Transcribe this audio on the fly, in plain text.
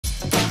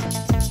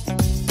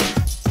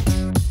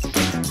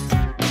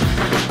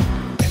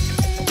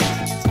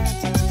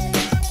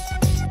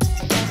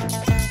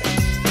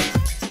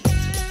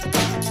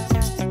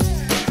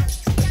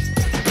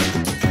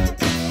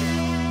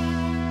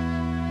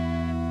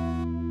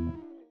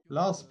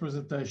last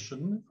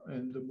presentation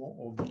in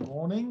of the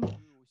morning,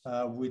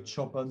 which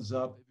opens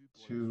up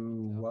to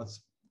what's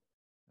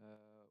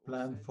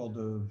planned for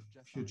the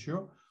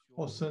future.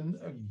 Hossein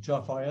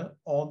Ghaffarian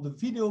on the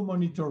video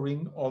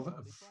monitoring of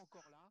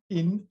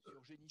in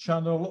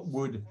channel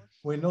wood.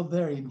 We're not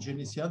there in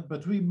Genis yet,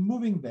 but we're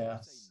moving there.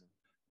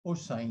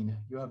 Hossein,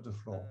 you have the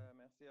floor.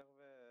 Merci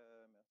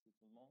Hervé, merci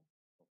tout le monde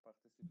for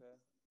participating.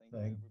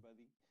 Thank you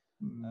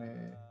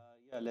everybody.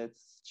 Yeah,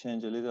 let's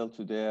change a little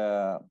to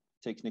the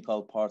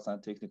technical parts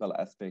and technical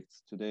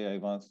aspects. Today I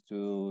want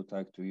to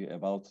talk to you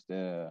about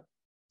the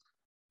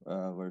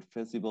very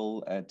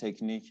feasible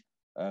technique,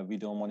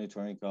 video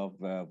monitoring of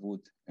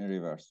wood in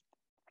reverse.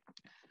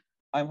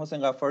 I'm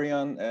Hossein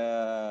Ghaffarian,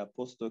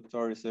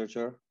 postdoctoral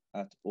researcher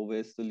at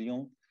OVS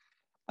Lyon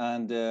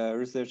and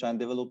research and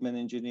development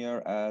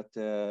engineer at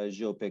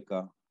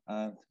GeoPeca.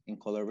 And in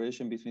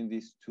collaboration between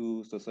these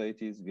two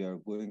societies, we are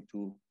going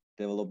to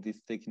develop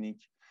this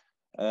technique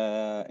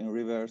in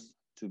reverse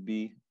to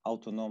be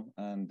autonomous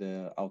and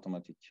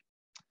automatic.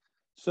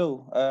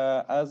 So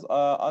as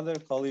other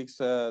colleagues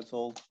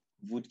told,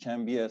 wood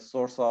can be a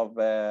source of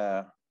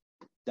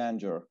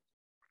danger.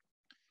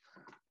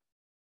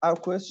 Our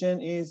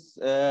question is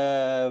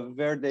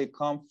where they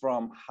come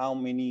from, how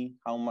many,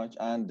 how much,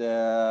 and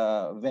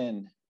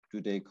when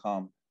do they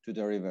come to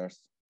the rivers?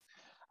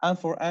 And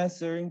for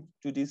answering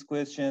to these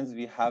questions,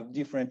 we have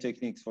different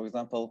techniques. For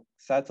example,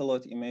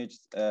 satellite image,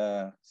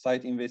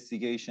 site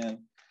investigation,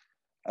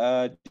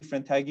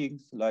 different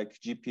taggings like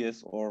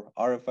GPS or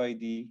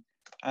RFID,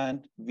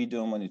 and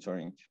video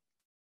monitoring.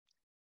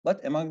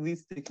 But among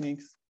these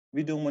techniques,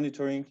 video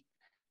monitoring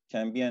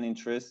can be an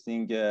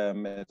interesting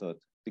method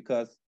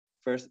because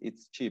first,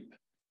 it's cheap.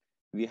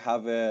 We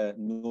have a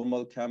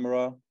normal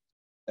camera,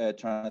 a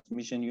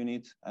transmission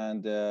unit,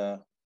 and a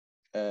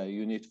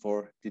unit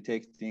for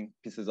detecting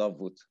pieces of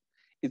wood.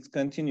 It's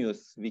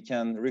continuous. We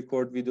can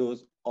record videos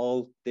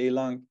all day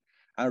long.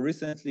 And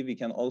recently, we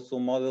can also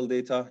model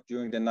data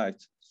during the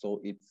night.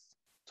 So it's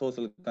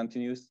totally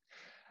continuous.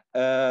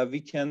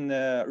 We can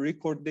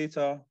record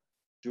data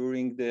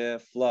during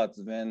the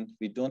floods when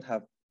we don't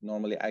have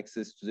normally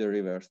access to the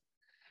rivers.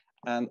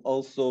 And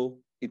also,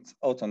 it's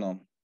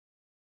autonomous.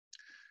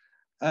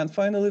 And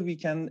finally, we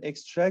can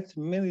extract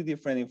many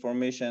different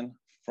information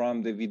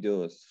from the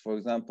videos. For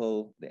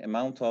example, the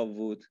amount of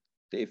wood,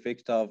 the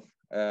effect of,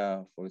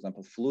 for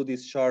example, flow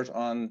discharge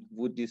on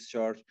wood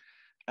discharge,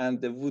 and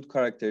the wood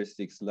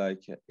characteristics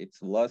like its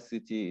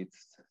velocity,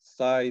 its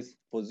size,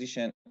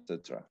 position,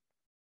 etc.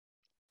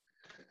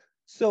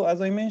 So as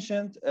I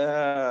mentioned,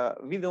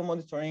 video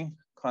monitoring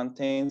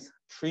contains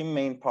three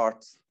main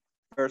parts.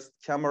 First,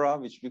 camera,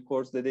 which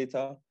records the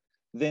data.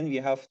 Then we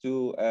have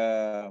to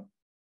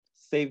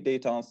save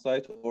data on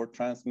site or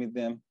transmit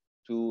them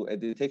to a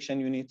detection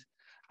unit.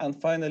 And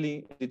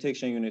finally,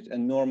 detection unit, a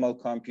normal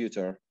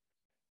computer.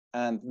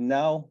 And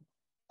now,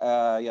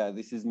 yeah,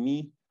 this is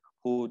me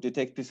who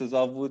detect pieces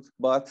of wood,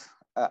 but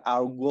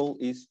our goal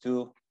is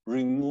to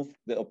remove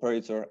the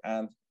operator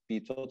and be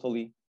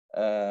totally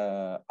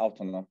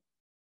autonomous.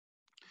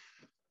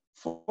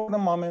 For the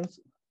moment,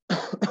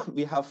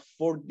 we have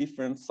 4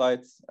 different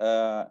sites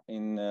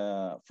in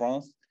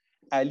France,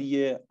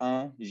 Allier,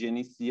 Ain,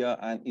 Genessia,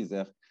 and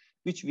Isère,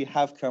 which we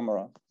have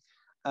camera.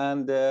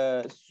 And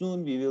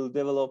soon we will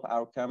develop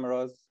our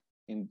cameras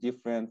in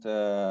different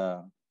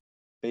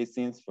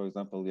basins. For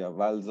example, we have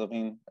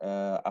Valzerine,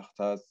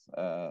 Artas,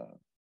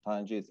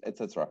 Tangis,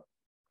 etc.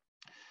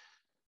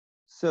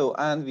 So,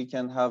 and we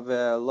can have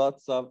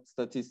lots of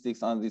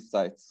statistics on these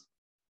sites.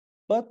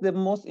 But the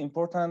most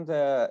important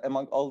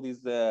among all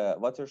these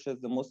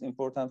watersheds, the most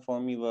important for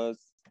me was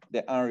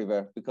the Ain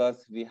River,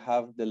 because we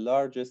have the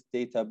largest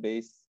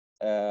database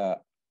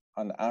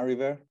on the Ain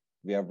River.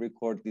 We have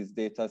recorded this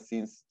data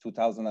since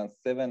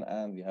 2007,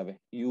 and we have a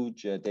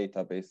huge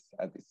database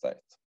at this site.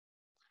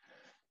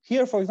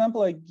 Here, for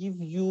example, I give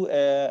you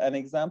an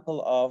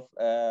example of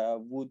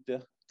wood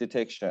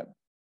detection.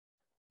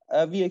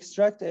 We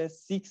extract a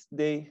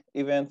 6-day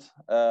event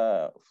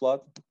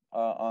flood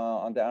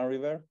on the Ain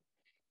River.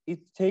 It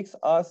takes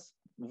us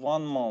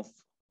 1 month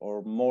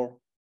or more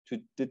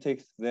to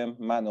detect them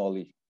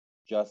manually.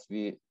 Just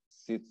we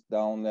sit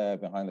down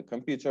behind the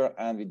computer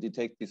and we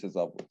detect pieces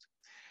of wood.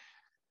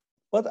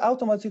 But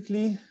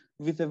automatically,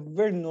 with a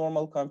very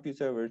normal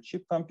computer, very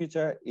cheap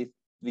computer,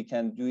 we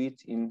can do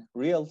it in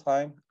real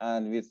time.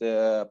 And with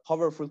a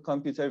powerful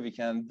computer, we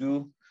can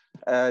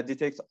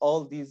detect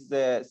all these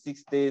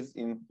 6 days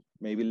in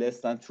maybe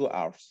less than 2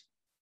 hours.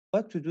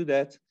 But to do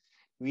that,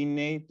 we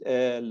need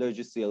a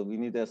logiciel, we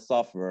need a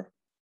software.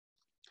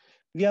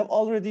 We have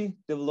already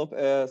developed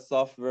a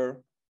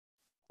software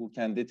who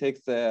can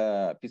detect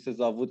pieces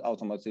of wood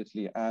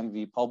automatically, and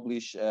we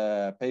publish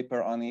a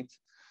paper on it.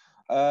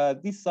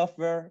 This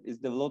software is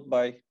developed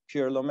by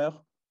Pierre Lemaire,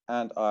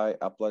 and I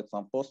applied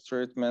some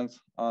post-treatment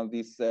on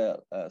this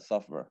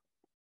software.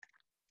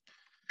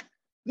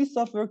 This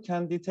software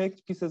can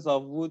detect pieces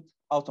of wood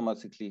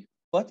automatically,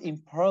 but in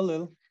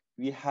parallel,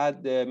 we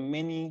had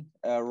many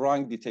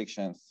wrong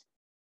detections.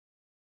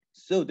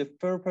 So the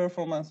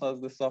performance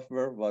of the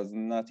software was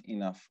not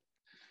enough.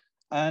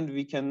 And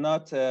we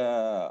cannot,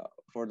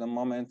 for the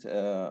moment,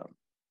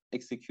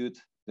 execute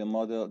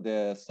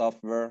the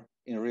software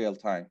in real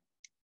time.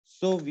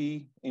 So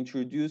we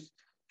introduced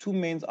two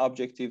main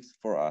objectives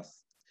for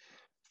us.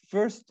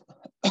 First,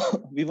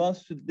 we want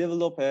to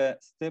develop a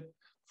step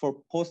for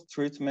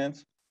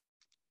post-treatment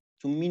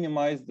to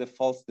minimize the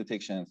false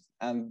detections.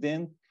 And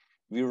then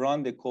we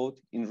run the code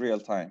in real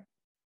time.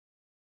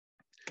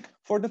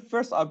 For the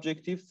first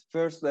objective,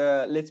 first,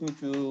 let me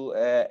to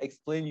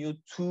explain you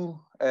two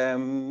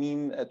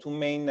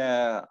main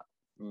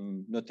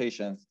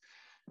notations: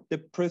 the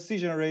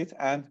precision rate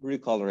and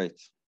recall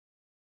rate.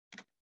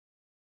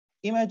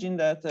 Imagine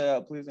that,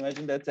 please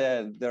imagine that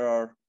there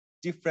are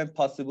different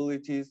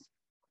possibilities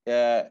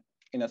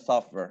in a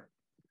software.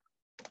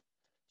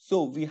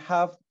 So we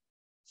have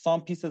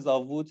some pieces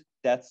of wood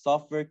that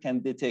software can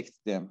detect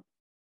them.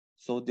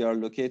 So they are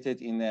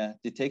located in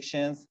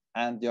detections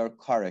and they are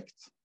correct.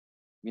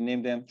 We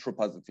name them true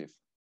positive.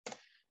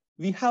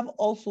 We have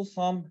also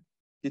some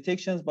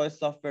detections by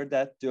software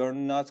that they are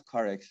not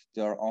correct.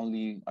 They are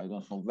only, I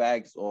don't know,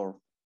 vagues or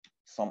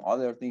some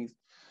other things.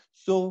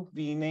 So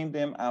we name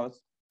them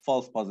as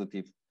false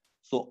positive.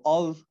 So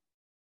all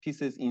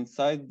pieces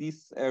inside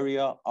this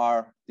area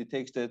are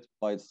detected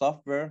by the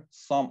software.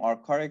 Some are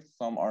correct,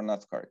 some are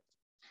not correct.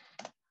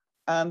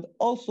 And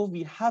also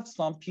we have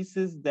some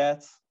pieces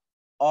that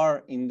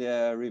are in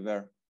the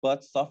river,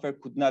 but software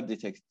could not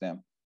detect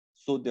them.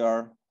 So they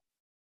are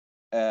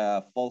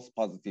false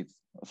positives,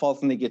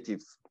 false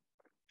negatives.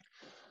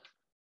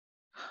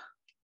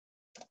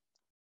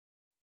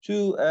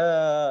 To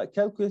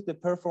calculate the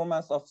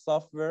performance of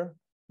software,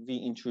 we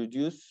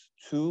introduce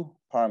two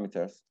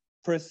parameters: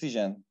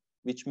 precision,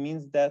 which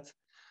means that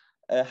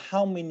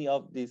how many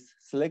of these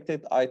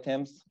selected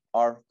items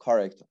are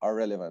correct, are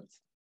relevant.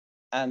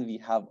 And we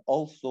have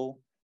also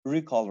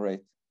recall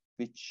rate,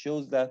 which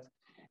shows that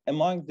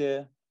among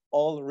the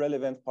all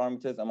relevant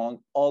parameters, among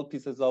all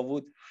pieces of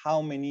wood,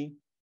 how many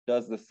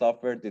does the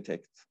software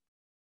detect?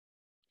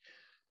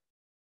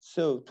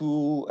 So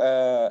to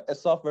a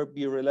software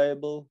be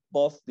reliable,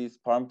 both these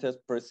parameters,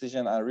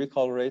 precision and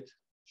recall rate,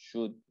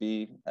 should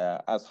be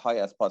as high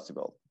as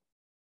possible.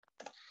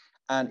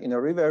 And in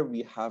a river,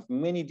 we have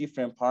many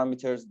different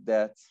parameters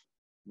that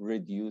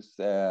reduce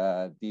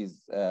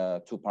these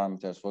two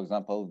parameters. For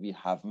example, we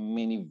have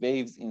many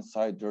waves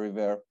inside the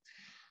river.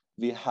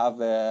 We have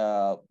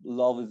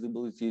low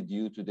visibility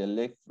due to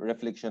the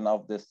reflection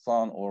of the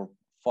sun or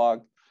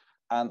fog.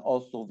 And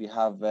also we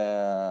have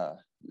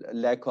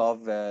lack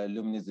of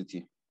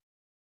luminosity.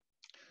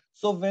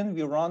 So when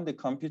we run the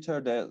computer,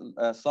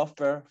 the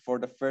software for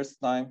the first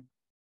time,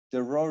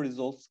 the raw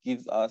results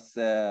gives us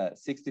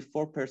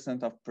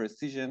 64% of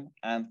precision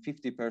and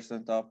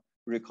 50% of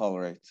recall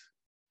rate,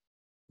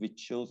 which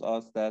shows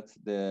us that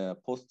the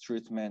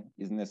post-treatment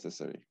is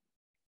necessary.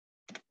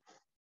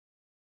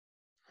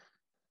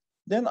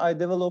 Then I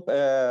develop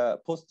a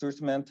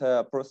post-treatment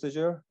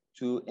procedure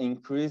to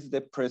increase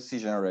the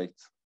precision rate.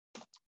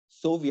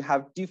 So we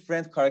have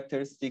different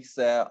characteristics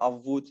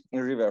of wood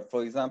in river.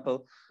 For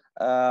example,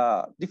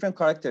 different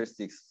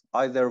characteristics,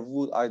 either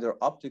wood, either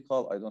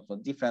optical, I don't know,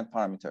 different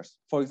parameters.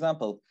 For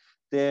example,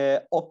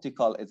 the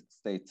optical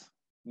state.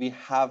 We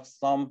have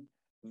some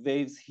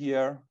waves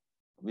here,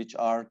 which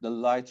are the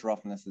light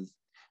roughnesses.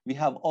 We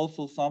have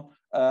also some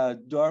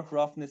dark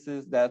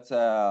roughnesses that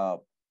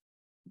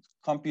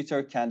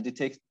computer can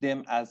detect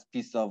them as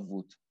piece of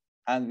wood.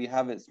 And we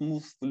have a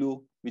smooth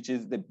flue, which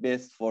is the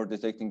best for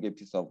detecting a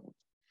piece of wood.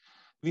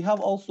 We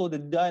have also the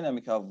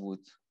dynamic of wood.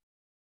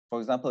 For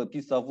example, a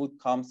piece of wood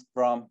comes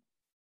from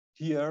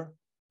here,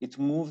 it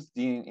moves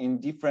in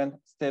different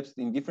steps,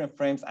 in different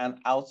frames and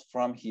out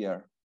from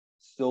here.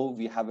 So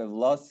we have a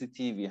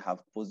velocity, we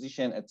have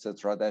position,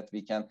 etc., that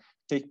we can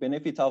take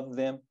benefit of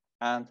them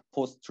and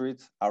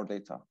post-treat our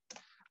data.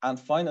 And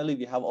finally,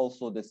 we have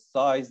also the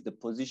size, the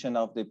position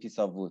of the piece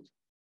of wood.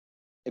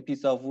 A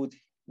piece of wood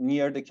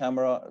near the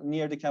camera,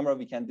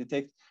 we can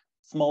detect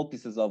small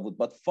pieces of wood,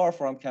 but far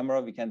from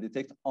camera, we can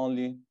detect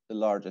only the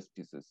largest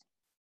pieces.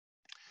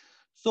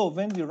 So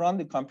when we run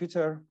the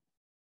computer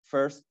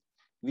first,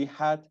 we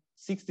had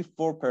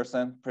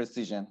 64%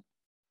 precision.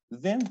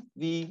 Then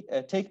we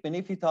take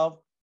benefit of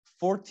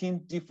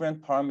 14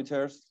 different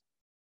parameters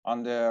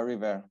on the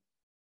river,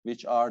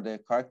 which are the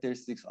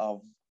characteristics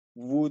of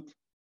wood,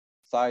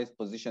 size,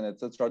 position,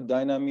 etc.,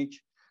 dynamic,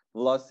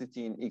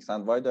 velocity in X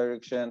and Y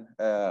direction,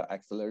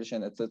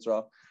 acceleration,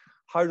 etc.,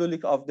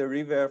 hydraulic of the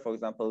river, for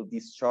example,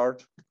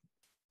 discharge,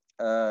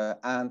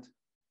 and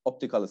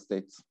optical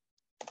states.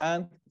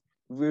 And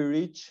we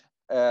reach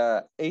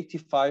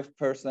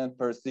 85%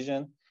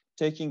 precision,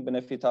 taking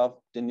benefit of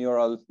the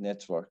neural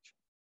network.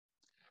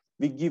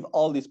 We give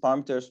all these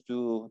parameters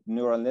to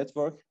neural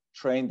network,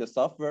 train the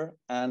software,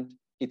 and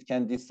it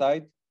can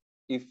decide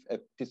if a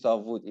piece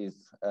of wood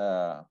is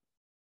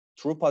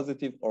true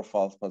positive or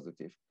false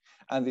positive.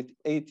 And with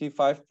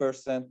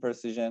 85%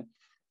 precision,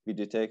 we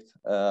detect,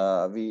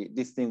 we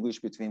distinguish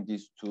between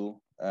these two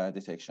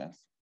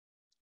detections.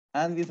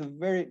 And with a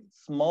very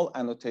small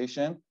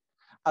annotation,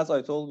 as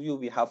I told you,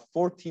 we have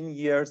 14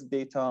 years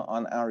data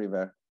on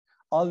River.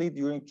 Only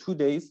during 2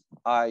 days,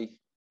 I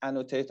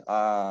annotate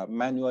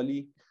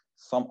manually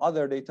some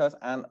other data,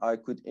 and I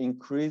could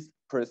increase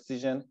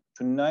precision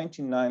to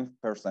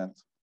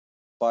 99%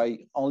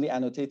 by only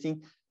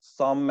annotating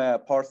some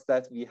parts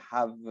that we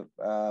have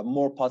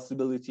more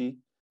possibility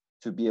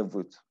to be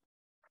avoided.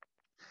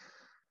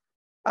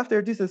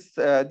 After this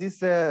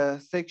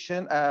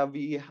section,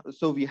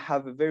 we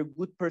have a very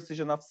good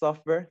precision of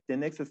software. The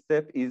next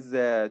step is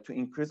to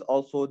increase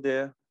also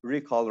the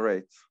recall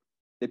rate,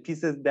 the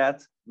pieces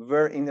that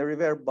were in the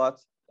river,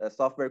 but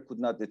software could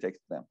not detect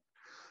them.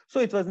 So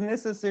it was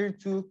necessary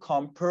to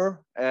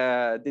compare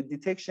the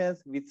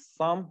detections with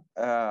some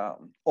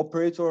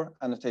operator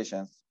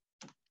annotations.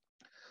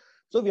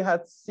 So we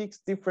had 6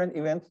 different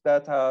events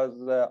that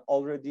was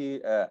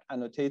already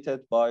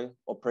annotated by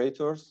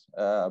operators,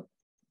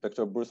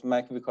 Dr. Bruce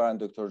McVicar and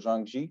Dr.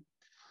 Zhang Ji.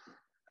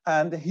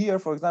 And here,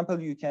 for example,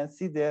 you can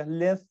see the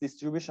length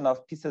distribution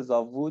of pieces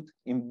of wood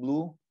in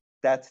blue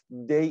that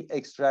they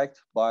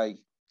extract by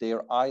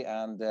their eye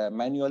and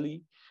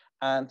manually.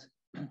 And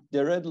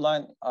the red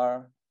line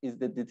is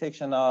the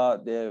detection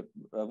of the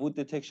wood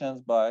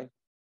detections by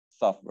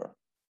software.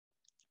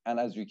 And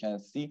as you can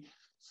see,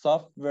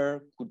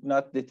 software could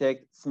not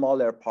detect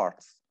smaller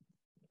parts.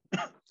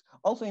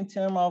 Also, in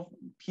terms of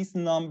piece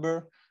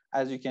number,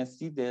 as you can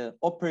see, the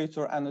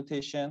operator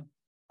annotation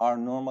are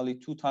normally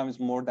 2 times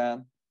more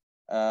than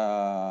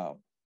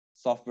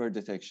software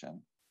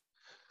detection.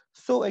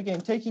 So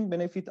again, taking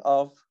benefit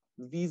of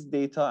these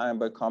data and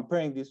by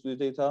comparing this with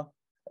data,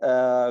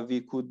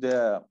 we could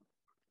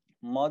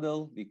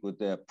model, we could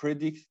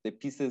predict the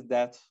pieces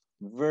that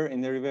were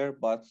in the river,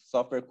 but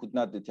software could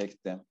not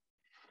detect them.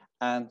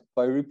 And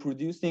by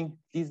reproducing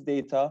this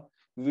data,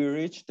 we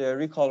reached the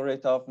recall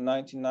rate of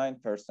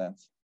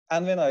 99%.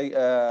 And when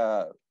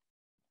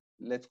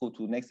let's go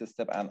to next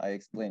step and I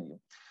explain you.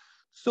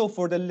 So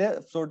for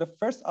the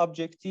first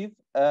objective,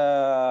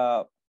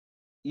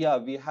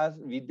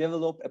 we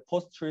developed a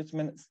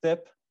post-treatment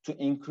step to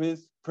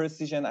increase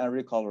precision and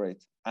recall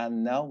rate.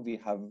 And now we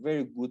have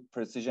very good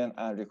precision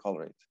and recall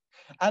rate.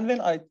 And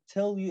when I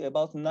tell you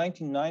about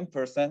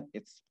 99%,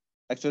 it's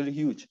actually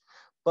huge.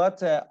 But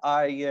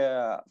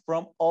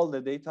from all the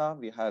data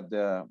we had,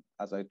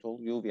 as I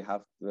told you, we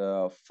have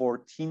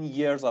 14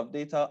 years of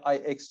data. I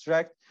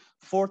extract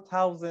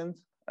 4,000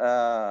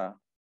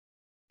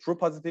 true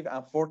positive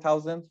and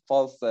 4,000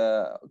 false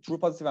true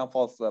positive and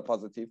false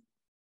positive.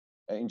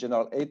 In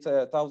general,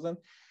 8,000,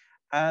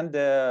 and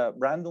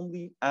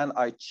randomly, and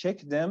I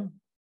checked them,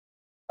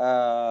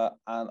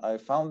 and I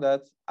found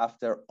that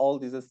after all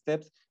these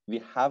steps,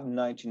 we have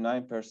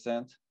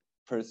 99%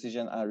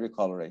 precision and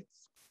recall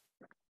rates.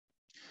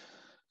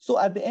 So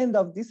at the end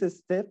of this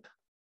step,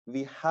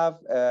 we have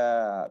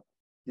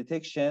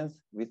detections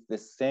with the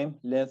same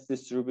length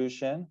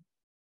distribution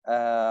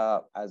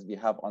as we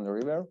have on the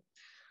river,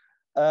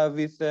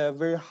 with a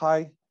very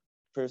high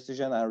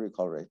precision and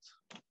recall rate.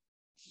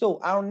 So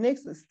our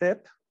next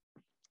step,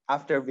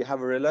 after we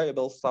have a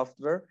reliable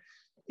software,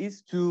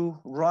 is to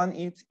run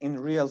it in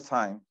real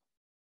time,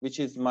 which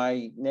is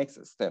my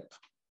next step.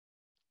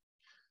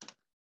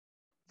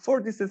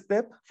 For this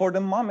step, for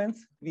the moment,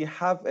 we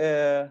have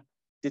a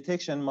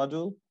detection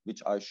module,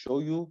 which I show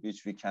you,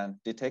 which we can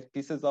detect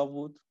pieces of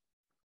wood,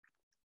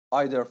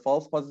 either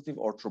false positive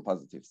or true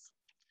positives.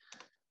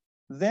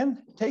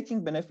 Then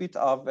taking benefit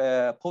of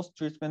a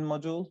post-treatment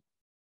module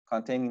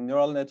containing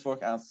neural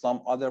network and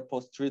some other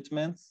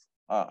post-treatments.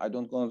 I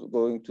don't going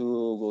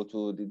to go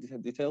to the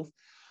details,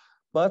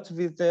 but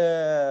with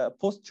the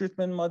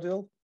post-treatment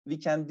module, we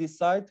can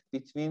decide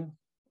between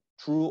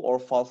true or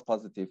false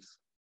positives.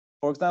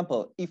 For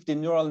example, if the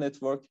neural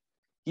network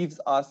gives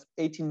us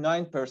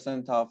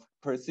 89% of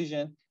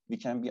precision, we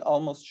can be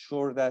almost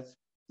sure that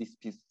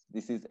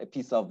this is a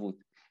piece of wood.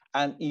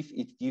 And if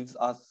it gives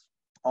us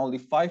only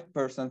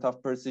 5%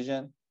 of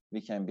precision,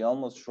 we can be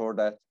almost sure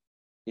that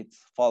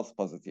it's false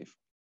positive.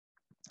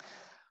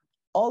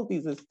 All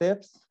these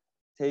steps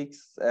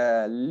takes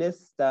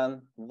less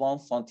than 1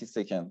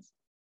 centisecond,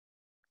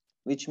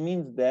 which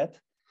means that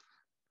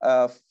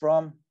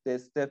from the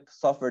step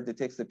software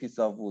detects a piece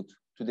of wood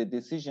to the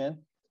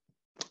decision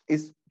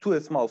is too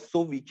small,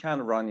 so we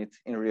can run it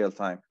in real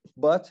time.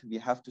 But we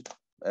have to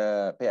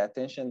pay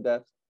attention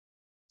that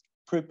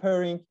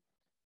preparing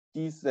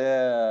this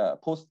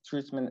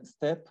post-treatment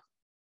step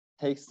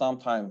takes some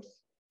time,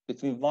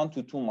 between 1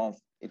 to 2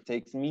 months. It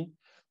takes me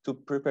to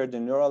prepare the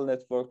neural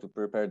network, to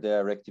prepare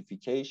the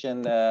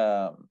rectification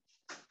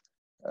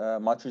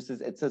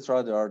matrices,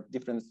 etc. There are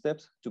different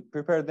steps to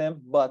prepare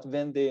them. But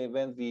when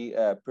we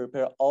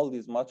prepare all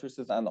these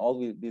matrices and all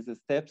these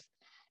steps,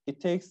 it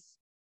takes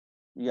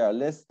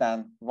less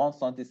than 1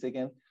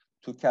 centisecond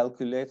to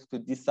calculate, to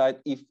decide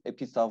if a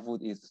piece of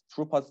wood is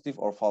true positive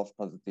or false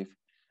positive.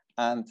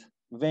 And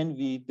when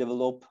we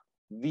develop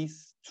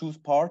these 2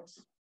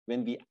 parts,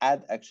 when we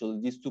add actually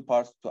these 2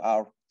 parts to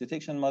our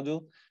detection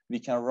module, we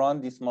can run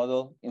this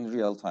model in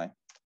real time.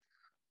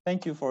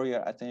 Thank you for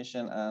your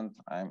attention, and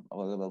I'm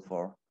available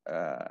for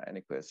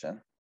any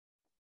question.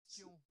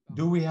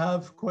 Do we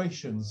have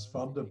questions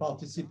from the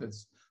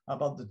participants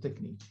about the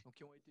technique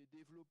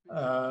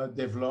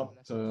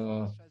developed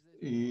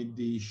in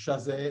the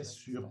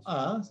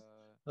Chazet-sur-Ain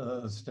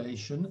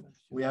station?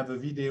 We have a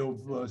video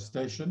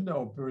station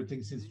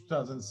operating since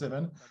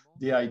 2007.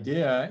 The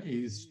idea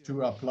is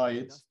to apply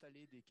it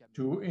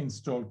to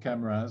install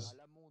cameras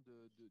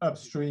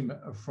upstream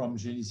from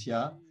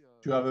Genesia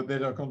to have a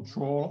better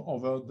control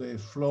over the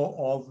flow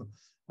of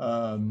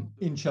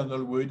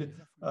in-channel wood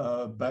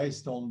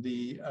based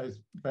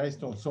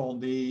also on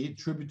the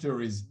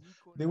tributaries.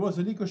 There was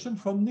a question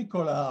from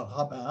Nicolas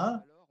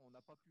Rabin.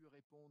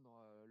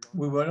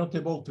 We were not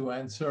able to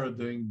answer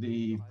during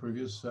the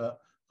previous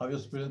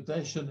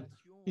presentation.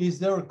 Is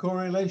there a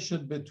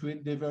correlation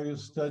between the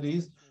various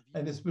studies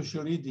and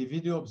especially the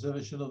video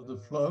observation of the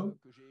flow,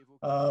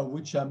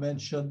 which I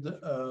mentioned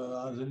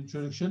as an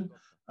introduction,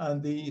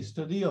 and the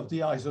study of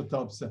the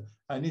isotopes,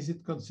 and is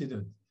it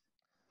considered?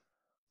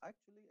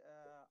 Actually,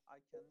 I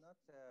cannot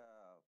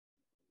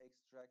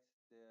extract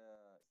the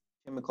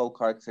chemical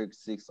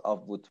characteristics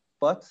of wood,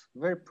 but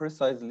very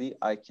precisely,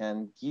 I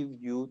can give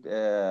you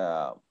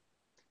the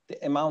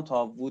amount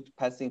of wood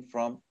passing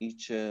from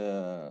each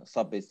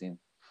sub-basin.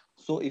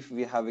 So if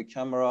we have a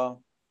camera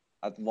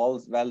at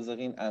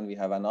Valzerin and we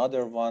have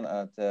another one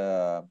at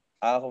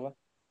Arves,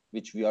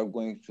 which we are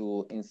going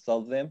to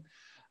install them,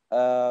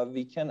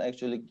 we can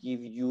actually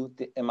give you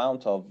the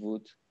amount of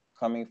wood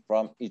coming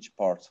from each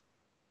part.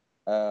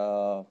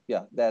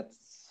 Yeah,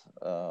 that's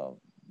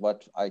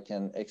what I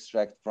can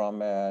extract from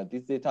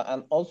this data,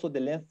 and also the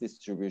length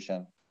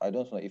distribution. I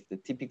don't know if the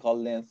typical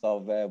length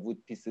of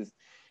wood pieces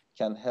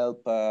can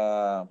help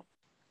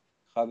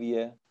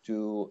Javier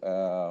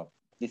to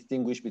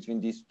distinguish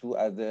between these two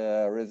as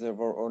a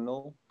reservoir or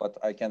no, but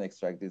I can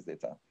extract this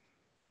data.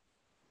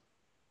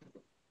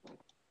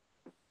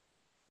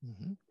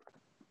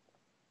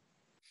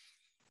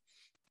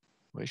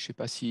 Ouais, je ne sais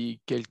pas si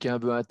quelqu'un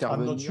veut intervenir.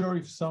 I'm not sure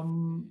if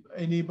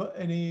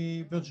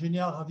any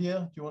Virginia,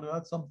 Javier, do you want to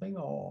add something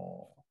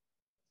or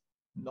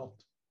not?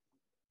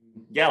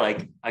 Yeah,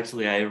 like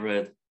actually I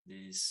read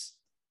this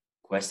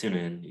question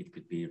and it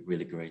could be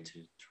really great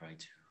to try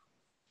to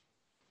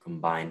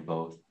combine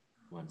both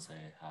once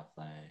I have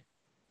like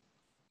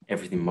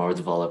everything more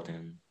developed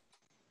and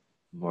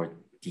more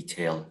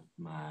detailed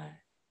my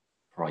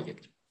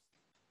project.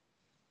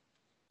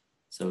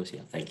 So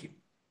yeah, thank you.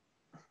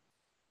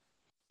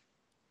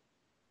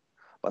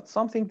 But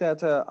something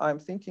that I'm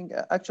thinking,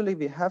 actually,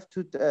 we have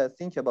to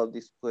think about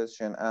this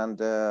question and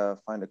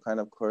find a kind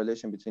of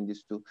correlation between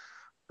these two.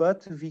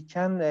 But we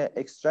can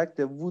extract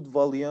the wood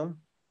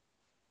volume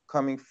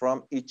coming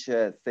from each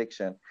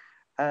section.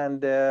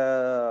 And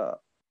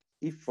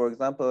if, for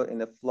example,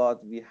 in a flood,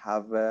 we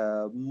have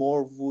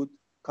more wood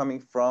coming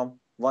from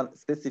one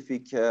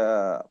specific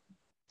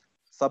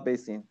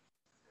sub-basin.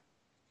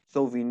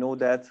 So we know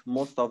that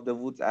most of the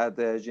woods at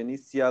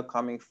Genesia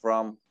coming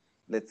from,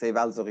 let's say,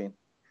 Valzerin.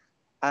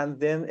 And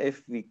then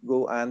if we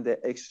go and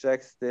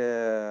extract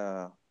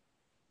the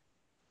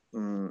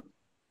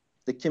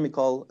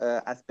chemical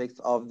aspects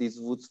of these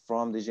woods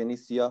from the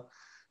Genesia,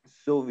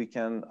 so we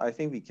can, I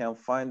think we can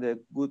find a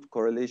good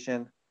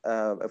correlation,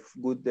 of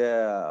good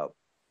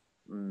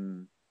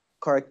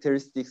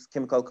characteristics,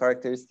 chemical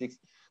characteristics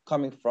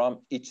coming from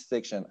each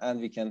section,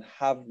 and we can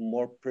have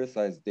more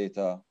precise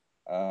data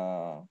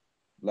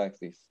like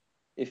this.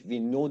 If we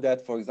know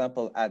that, for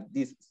example, at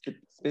this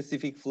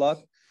specific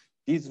flood,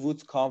 these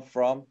woods come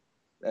from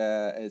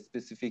a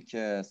specific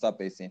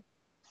sub-basin.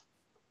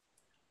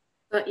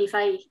 So if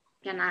I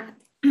can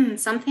add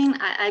something,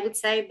 I would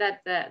say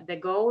that the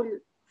goal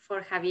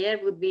for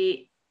Javier would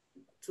be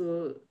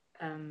to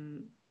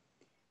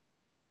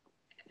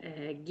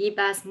give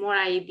us more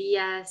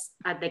ideas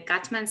at the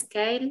catchment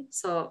scale.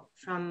 So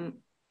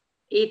from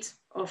each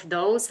of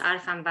those,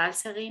 Arves and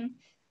Valzerin,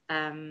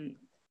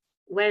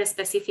 where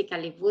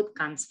specifically wood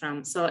comes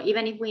from. So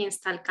even if we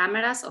install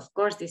cameras, of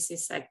course, this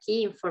is a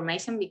key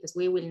information because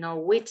we will know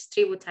which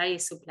tributary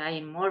is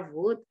supplying more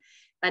wood,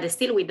 but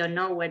still we don't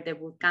know where the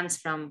wood comes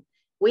from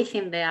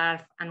within the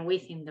Arves and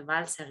within the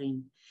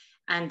Valzerin.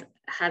 And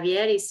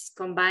Javier is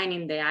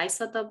combining the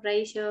isotope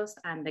ratios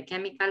and the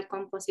chemical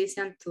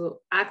composition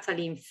to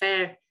actually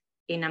infer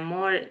in a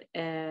more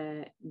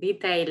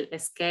detailed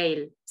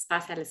scale,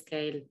 spatial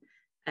scale,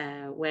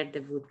 where the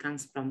wood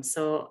comes from.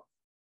 So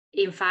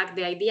in fact,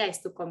 the idea is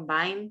to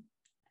combine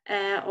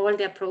all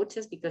the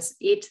approaches because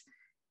each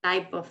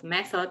type of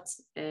method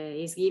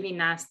is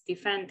giving us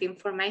different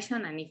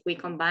information. And if we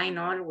combine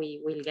all, we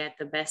will get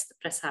the best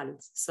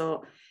results.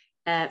 So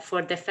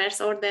for the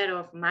first order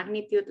of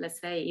magnitude,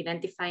 let's say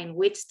identifying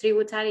which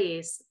tributary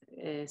is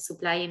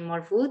supplying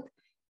more wood,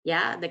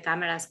 yeah, the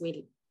cameras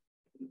will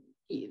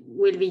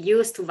be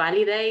used to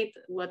validate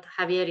what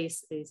Javier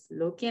is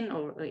looking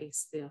or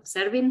is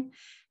observing.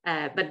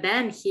 But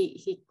then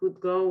he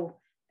could go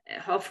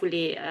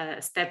hopefully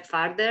a step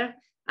further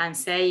and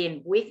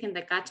saying within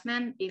the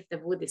catchment if the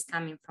wood is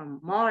coming from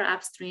more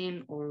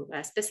upstream or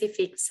a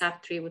specific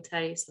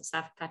sub-tributaries or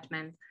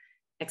sub-catchment,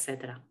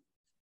 etc.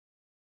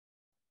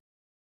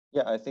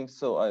 Yeah, I think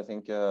so. I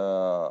think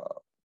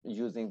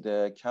using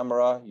the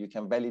camera, you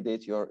can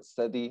validate your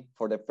study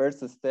for the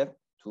first step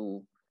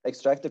to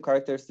extract the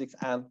characteristics,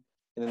 and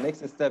in the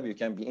next step, you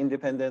can be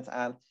independent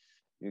and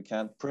you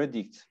can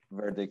predict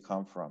where they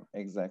come from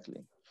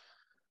exactly.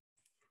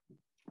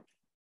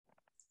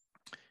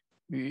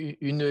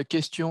 Une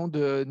question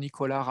de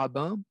Nicolas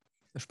Rabin.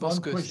 Je pense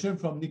One question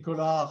from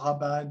Nicolas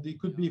Rabin. It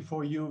could be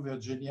for you,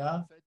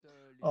 Virginia,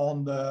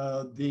 on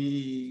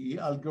the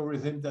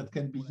algorithm that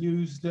can be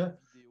used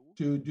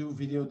to do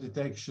video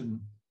detection.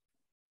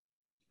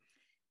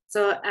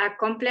 So a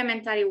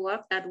complementary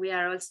work that we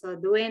are also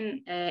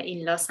doing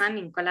in Lausanne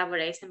in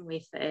collaboration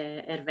with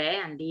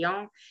Hervé and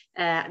Lyon.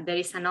 There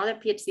is another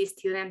PhD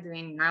student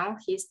doing now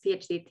his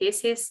PhD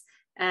thesis,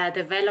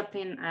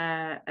 developing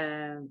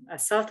a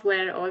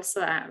software,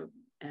 also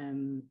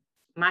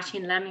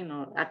machine learning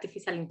or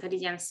artificial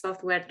intelligence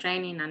software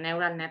training a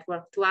neural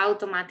network to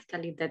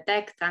automatically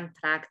detect and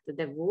track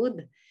the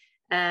wood.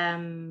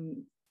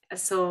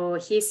 So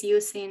he's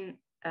using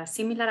a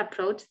similar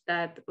approach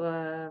that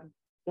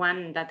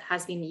one that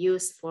has been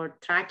used for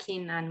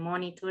tracking and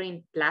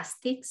monitoring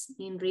plastics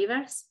in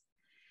rivers.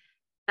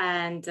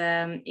 And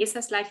it's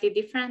a slightly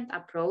different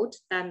approach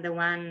than the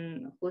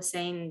one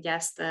Hossein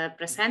just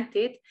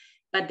presented.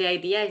 But the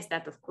idea is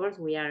that, of course,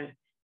 we are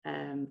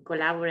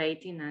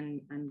collaborating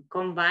and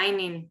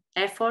combining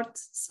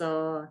efforts.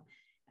 So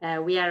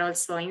we are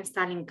also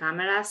installing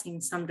cameras in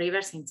some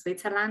rivers in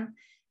Switzerland,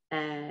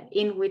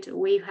 in which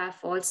we have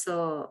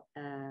also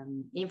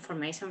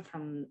information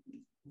from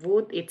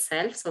wood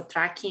itself, so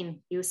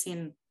tracking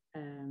using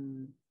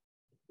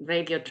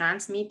radio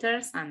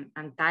transmitters and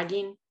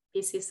tagging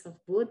pieces of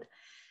wood.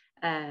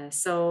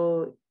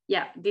 So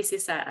yeah, this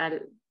is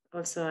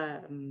also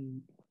a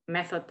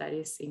method that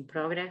is in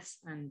progress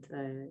and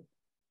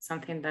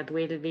something that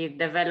will be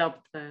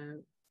developed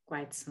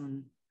quite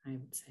soon, I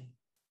would say.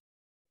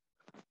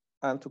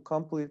 And to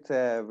complete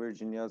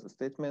Virginia's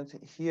statement,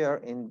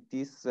 here in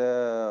this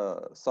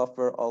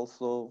software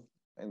also,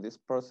 in this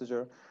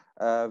procedure,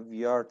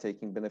 we are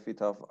taking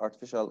benefit of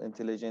artificial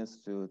intelligence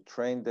to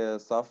train the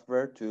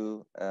software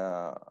to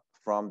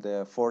from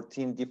the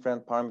 14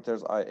 different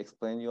parameters I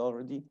explained you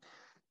already,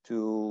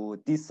 to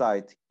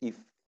decide if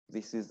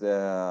this is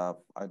a,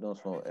 I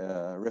don't know,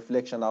 a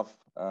reflection of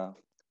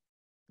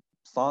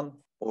sun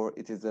or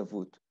it is a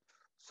wood.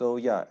 So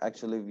yeah,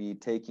 actually we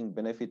taking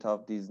benefit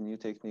of these new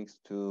techniques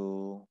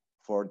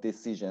for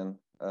decision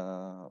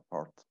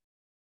part.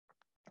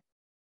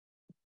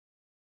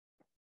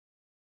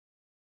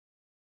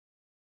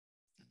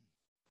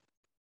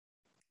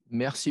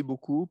 Merci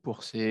beaucoup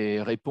pour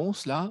ces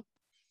réponses-là.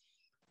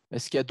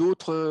 Est-ce qu'il y a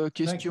d'autres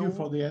questions? Thank you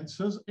for the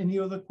answers. Any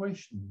other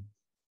question?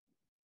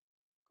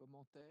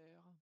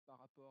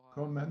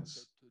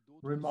 Comments,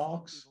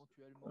 remarks,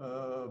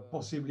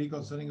 possibly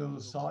concerning other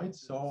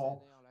sites,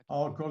 or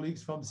our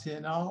colleagues from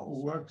Siena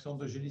who works on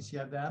the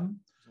Génésia Dam.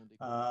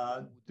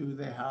 Do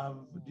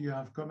you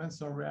have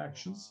comments or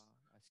reactions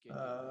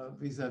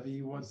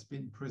vis-à-vis what's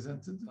been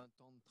presented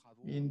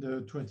in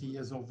the 20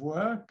 years of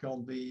work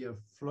on the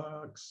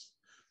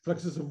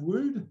fluxes of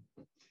wood?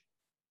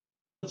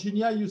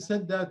 Virginia, you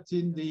said that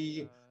in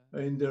the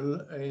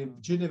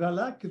Geneva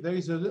Lake there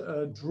is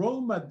a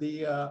drone at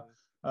the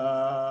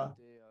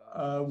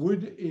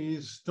wood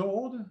is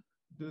stored.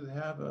 Do they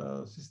have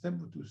a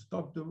system to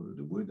stock the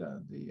wood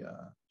and the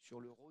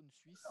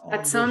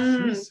at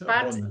some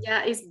parts?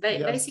 Yeah, it's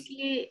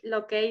basically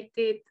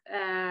located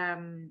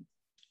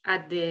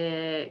at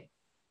the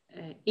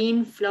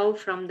inflow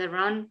from the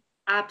Rhone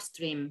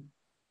upstream.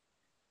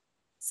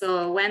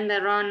 So when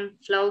the Rhone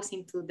flows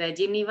into the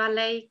Geneva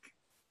Lake,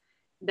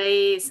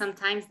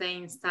 sometimes they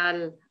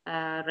install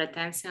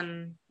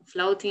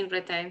floating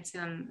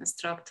retention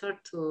structure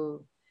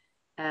to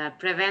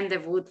prevent the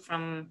wood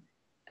from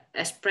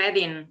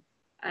spreading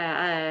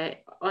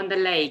on the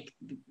lake,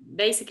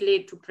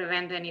 basically to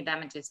prevent any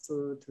damages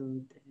for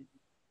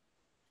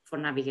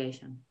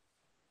navigation.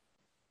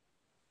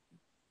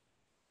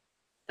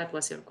 That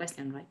was your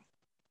question, right?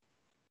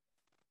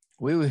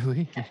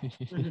 Oui.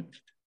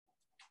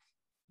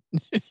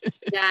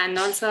 Yeah, and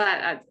also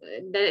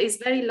it's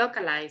very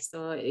localized,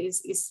 so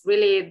it's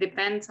really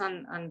depends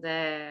on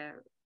the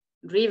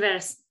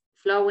rivers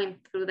flowing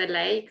through the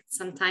lake.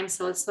 Sometimes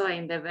also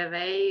in the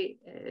Vevey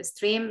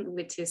stream,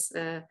 which is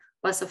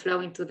also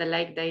flowing to the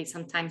lake,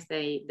 sometimes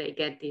they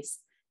get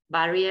these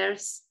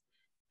barriers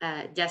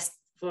just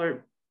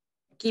for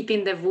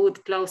keeping the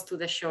wood close to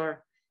the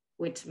shore,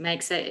 which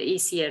makes it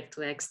easier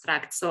to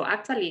extract. So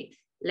actually,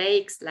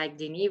 lakes like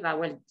Geneva,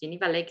 well,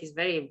 Geneva Lake is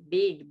very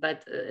big,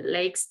 but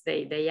lakes,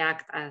 they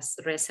act as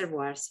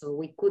reservoirs. So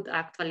we could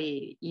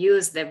actually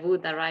use the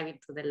wood arriving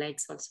to the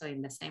lakes also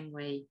in the same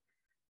way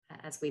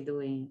as we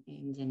do in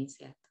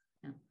Génésiat.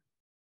 Yeah.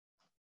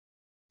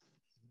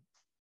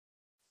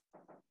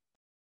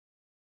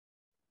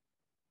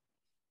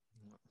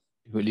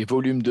 Les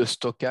volumes de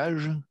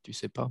stockage, tu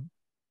sais pas?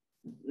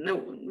 No,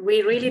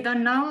 we really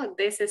don't know.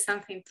 This is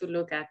something to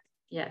look at,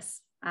 yes.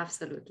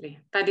 absolutely.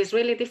 But it's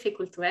really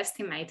difficult to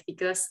estimate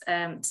because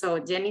so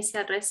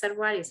Genisia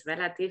reservoir is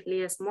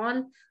relatively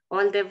small.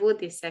 All the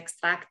wood is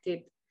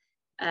extracted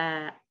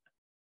at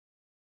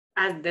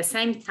the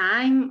same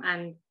time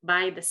and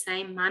by the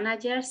same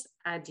managers.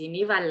 At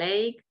Geneva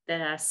Lake,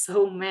 there are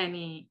so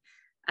many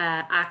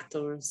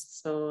actors.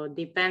 So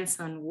depends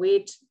on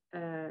which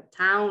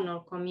town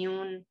or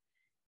commune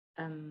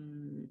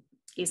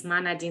is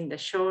managing the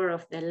shore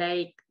of the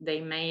lake. They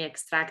may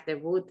extract the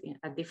wood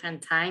at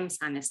different times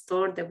and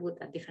store the wood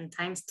at different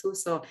times too.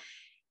 So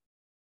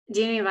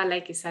Geneva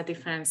Lake is a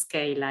different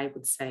scale, I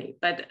would say,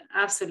 but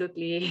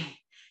absolutely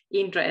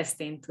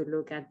interesting to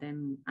look at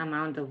the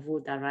amount of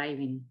wood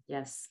arriving.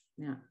 Yes,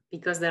 yeah,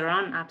 because the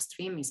run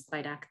upstream is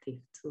quite active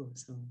too.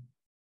 So.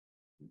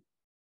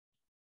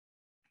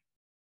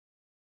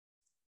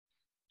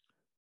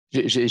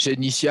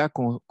 Génitia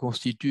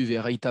constitue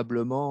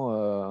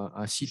véritablement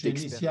un site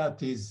Génitia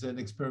is an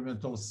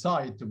experimental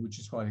site, which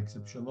is quite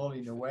exceptional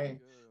in a way,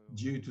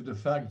 due to the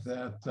fact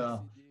that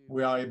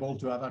we are able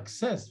to have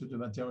access to the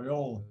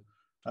material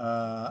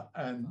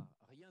and,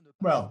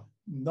 well,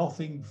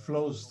 nothing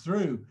flows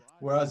through,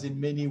 whereas in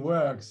many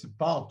works,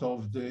 part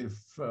of the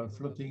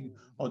floating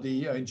or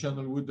the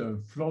internal wood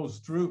flows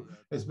through,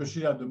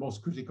 especially at the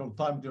most critical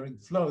time during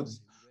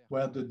floods,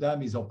 where the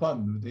dam is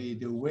open, the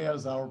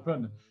weirs are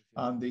open,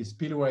 and the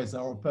spillways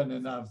are open,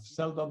 and I've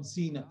seldom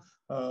seen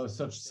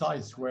such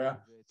sites where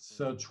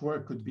such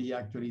work could be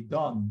actually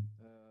done.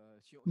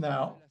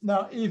 Now,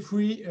 if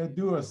we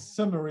do a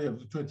summary of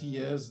the 20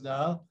 years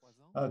now,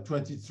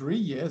 23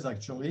 years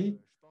actually,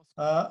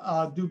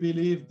 I do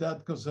believe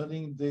that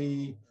concerning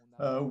the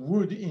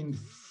wood in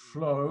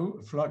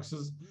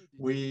fluxes,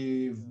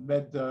 we've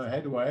made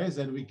headways,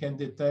 and we can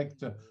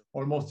detect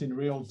almost in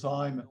real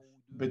time.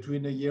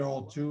 Between a year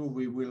or two,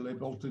 we will be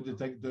able to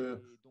detect the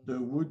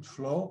wood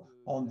flow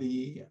on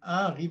the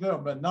Ain River,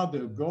 but now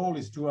the goal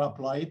is to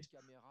apply it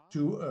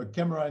to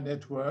camera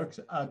networks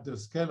at the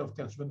scale of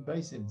catchment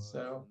basins.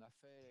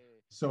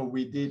 So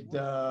we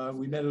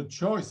made a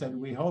choice, and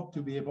we hope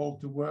to be able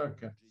to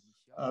work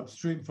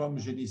upstream from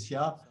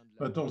Génitia,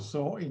 but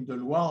also in the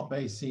Loire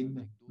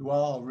Basin,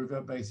 Loire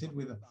River Basin,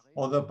 with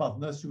other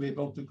partners to be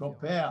able to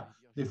compare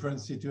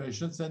different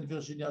situations. And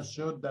Virginia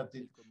showed that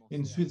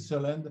in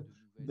Switzerland,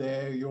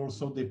 they're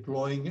also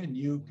deploying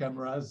new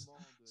cameras.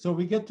 So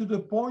we get to the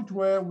point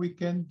where we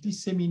can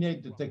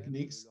disseminate the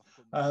techniques,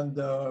 and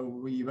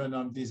we even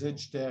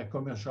envisage their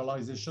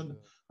commercialization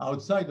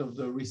outside of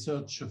the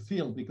research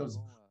field, because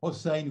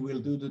Hossein will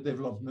do the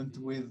development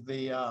with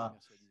the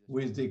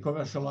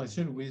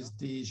commercialization with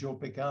the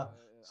GeoPK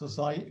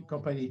Society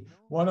company.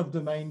 One of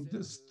the main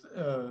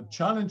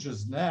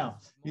challenges now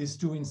is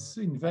to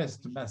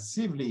invest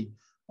massively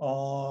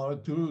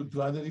to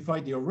identify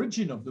the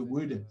origin of the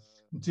wood.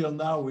 Until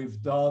now,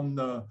 we've done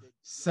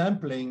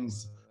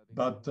samplings,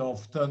 but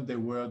often they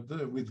were,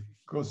 with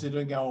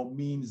considering our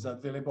means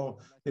available,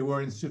 they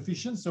were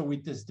insufficient. So we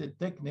tested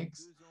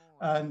techniques.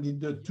 And in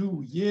the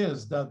 2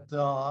 years that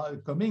are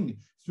coming,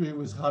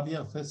 with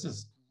Javier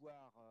thesis,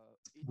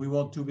 we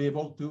want to be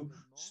able to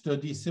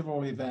study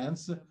several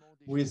events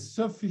with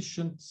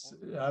sufficient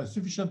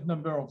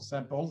number of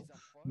samples,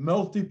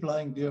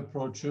 multiplying the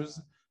approaches,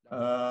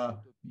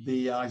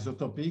 the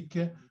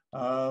isotopic,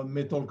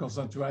 metal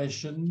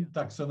concentration,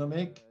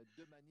 taxonomic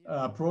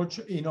approach,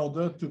 in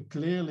order to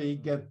clearly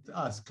get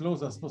as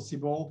close as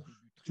possible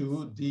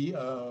to the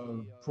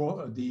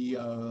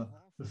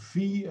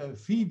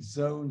feed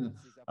zone,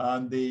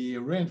 and the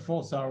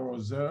reinforce our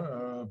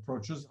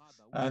approaches.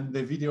 And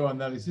the video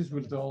analysis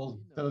will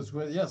tell us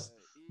where, yes,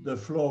 the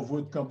flow of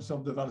wood comes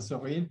from the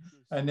Valserine,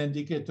 and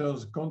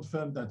indicators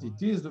confirm that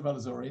it is the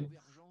Valserine.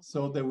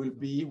 So they will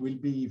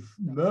be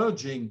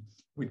merging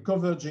with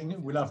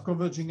converging. We'll have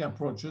converging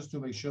approaches to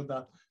make sure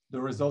that the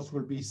results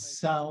will be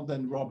sound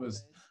and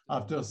robust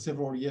after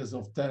several years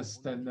of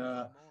tests, and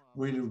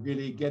we'll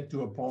really get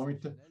to a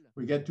point.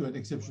 We get to an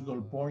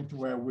exceptional point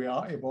where we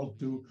are able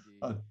to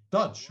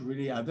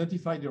really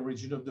identify the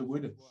origin of the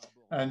wood.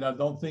 And I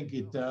don't think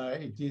it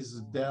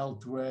is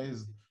dealt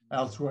with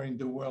elsewhere in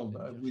the world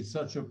with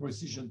such a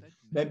precision.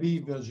 Maybe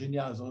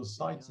Virginia has other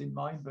sites in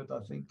mind, but I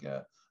think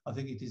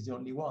it is the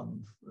only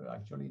one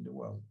actually in the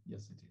world.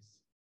 Yes, it is.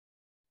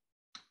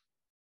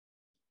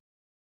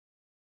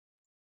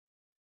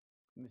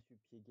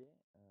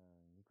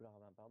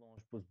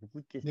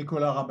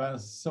 Nicolas Rabin,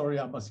 sorry,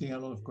 I'm asking a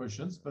lot of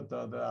questions, but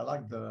I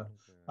like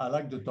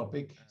the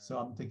topic, so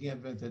I'm taking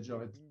advantage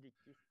of it.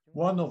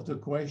 One of the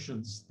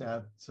questions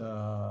that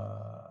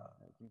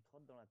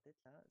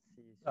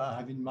I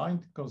have in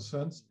mind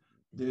concerns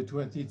the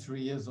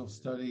 23 years of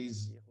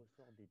studies.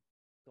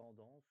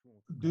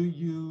 Do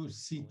you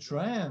see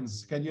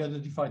trends? Can you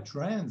identify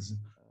trends,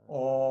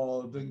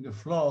 or during the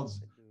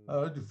floods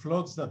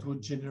that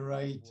would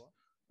generate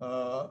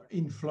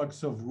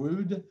influx of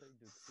wood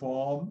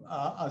from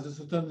at a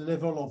certain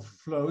level of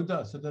flood,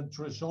 a certain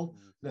threshold,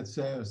 let's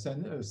say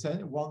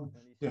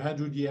the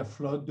 100-year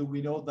flood? Do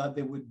we know that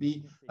there would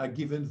be a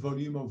given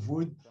volume of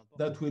wood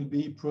that will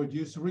be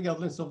produced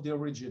regardless of the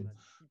origin?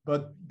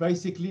 but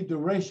basically the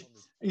ratio,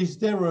 is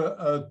there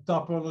a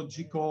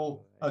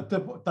typological,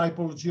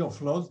 typology of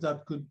flows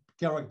that could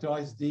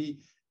characterize the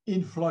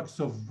influx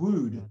of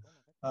wood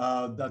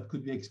that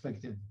could be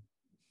expected?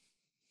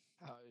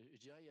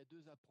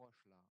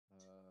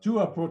 Two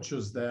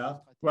approaches there.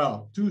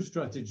 Well, two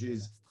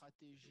strategies.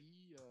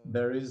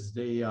 There is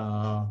the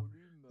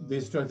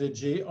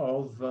strategy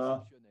of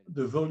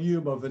the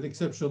volume of an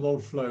exceptional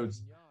float.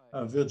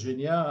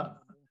 Virginia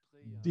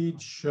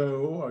did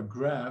show a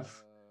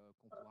graph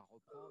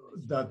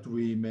that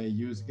we may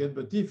use again,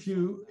 but if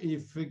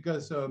it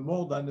goes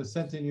more than a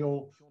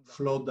centennial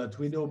float that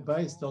we know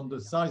based on the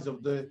size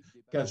of the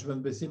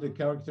catchment basin, the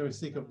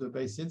characteristic of the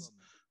basins,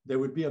 there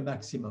would be a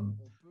maximum.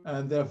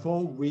 And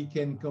therefore we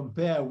can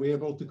compare, we're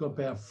able to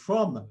compare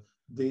from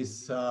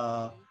this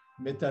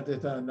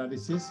metadata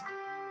analysis,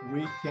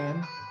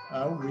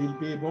 we'll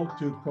be able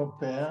to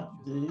compare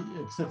the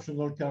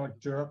exceptional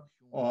character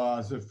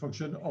as a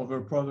function of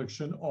a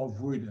production of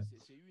wood.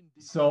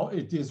 So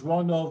it is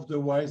one of the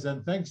ways,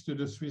 and thanks to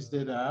the Swiss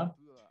data,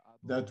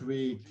 that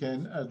we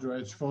can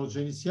address. For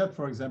Genesiat,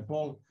 for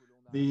example,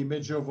 the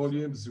major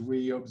volumes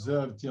we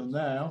observed till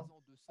now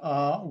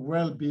are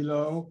well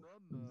below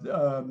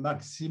the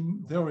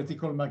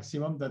theoretical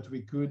maximum that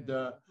we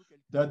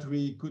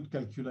could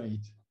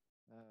calculate.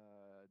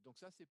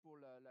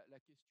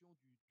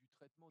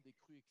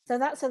 So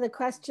that's the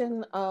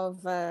question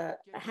of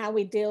how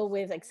we deal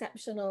with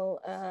exceptional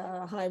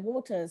high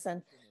waters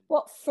and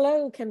what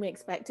flow can we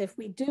expect if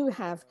we do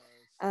have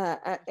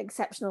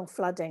exceptional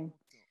flooding.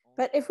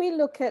 But if we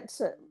look at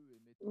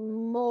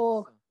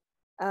more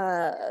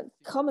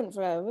common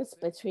flows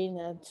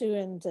between 2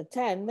 and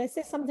 10, this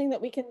is something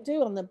that we can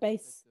do on the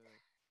base,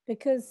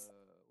 because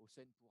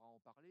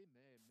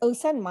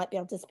Hossein might be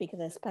able to speak of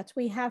this, but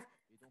we have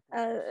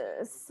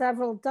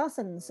several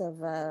dozens of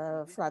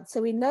floods.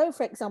 So we know,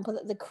 for example,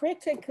 that the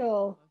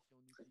critical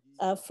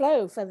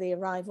flow for the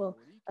arrival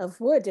of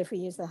wood, if we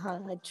use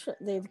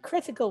the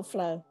critical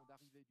flow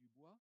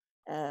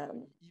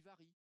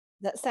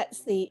that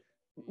sets the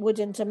wood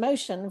into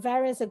motion,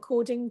 varies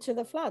according to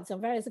the floods,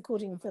 and varies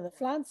according to the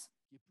floods,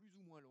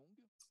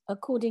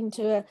 according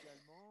to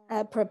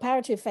a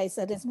preparative phase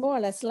that is more or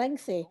less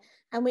lengthy.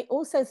 And we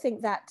also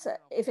think that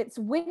if it's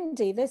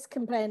windy, this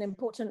can play an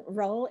important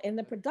role in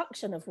the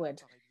production of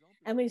wood.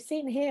 And we've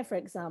seen here, for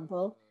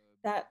example,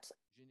 that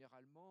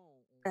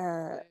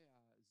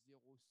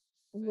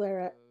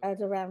we're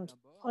at around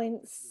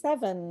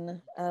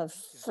 0.7 of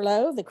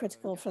flow, the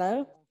critical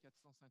flow,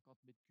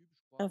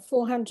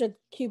 400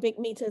 cubic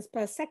meters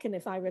per second,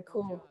 if I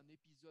recall.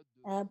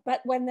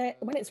 But when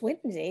it's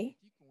windy,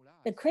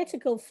 the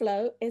critical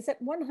flow is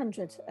at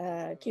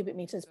 100 cubic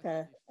meters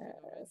per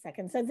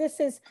second. So this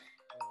is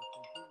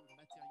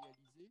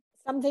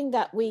something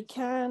that we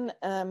can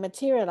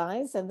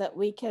materialize and that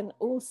we can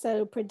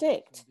also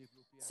predict.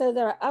 So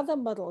there are other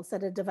models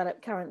that are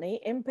developed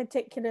currently, in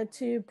particular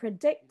to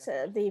predict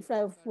the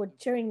flow of wood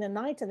during the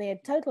night and the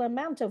total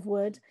amount of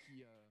wood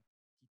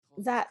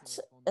that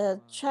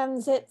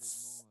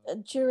transits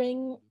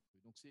during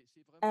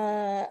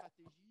a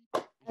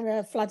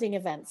flooding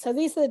event. So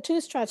these are the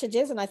two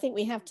strategies, and I think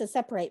we have to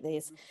separate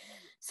these.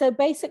 So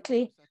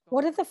basically,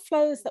 what are the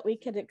flows that we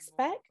could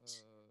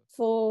expect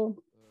for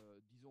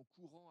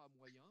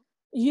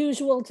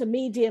usual to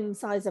medium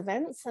size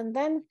events? And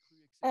then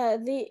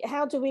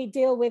how do we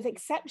deal with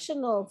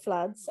exceptional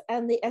floods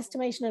and the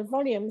estimation of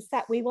volumes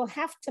that we will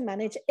have to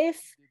manage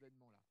if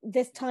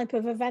this type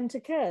of event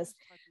occurs?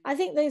 I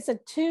think these are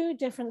two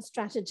different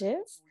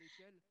strategies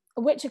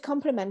which are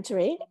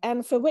complementary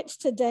and for which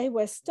today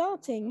we're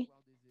starting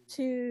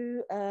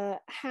to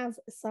have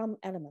some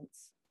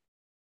elements.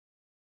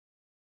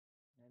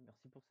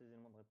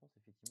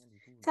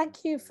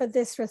 Thank you for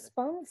this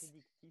response.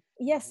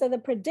 Yes, so the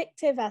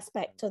predictive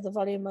aspect of the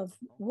volume of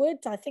wood,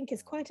 I think,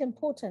 is quite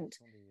important,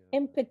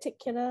 in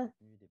particular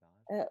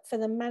for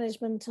the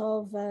management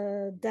of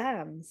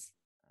dams.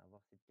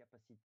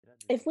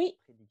 If we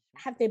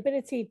have the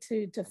ability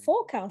to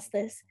forecast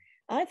this,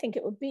 I think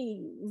it would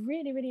be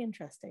really, really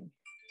interesting.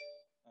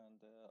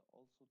 And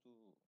also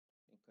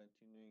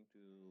continuing to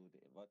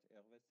what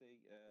Hervé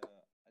said,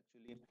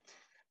 actually,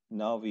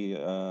 now we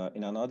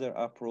in another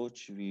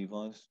approach,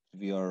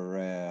 we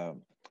are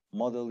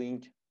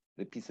modeling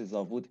the pieces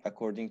of wood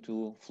according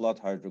to flood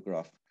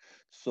hydrograph.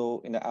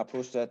 So in the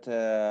approach that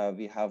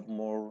we have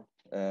more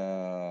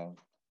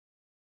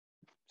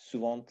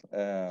suivant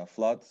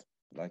floods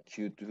like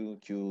Q2,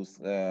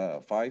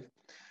 Q5.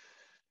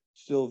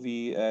 So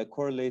we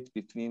correlate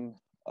between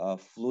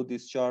flow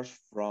discharge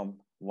from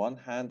one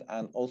hand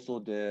and also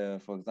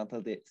for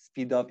example, the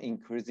speed of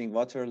increasing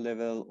water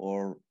level,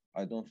 or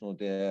I don't know,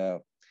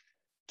 the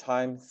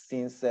time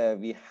since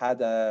we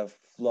had a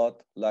flood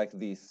like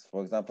this.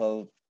 For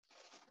example,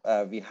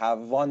 we have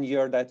 1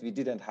 year that we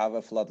didn't have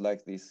a flood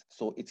like this.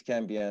 So it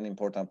can be an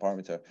important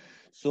parameter.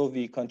 So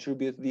we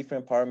contribute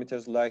different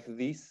parameters like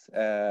this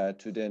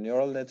to the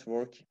neural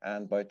network.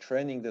 And by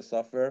training the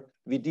software,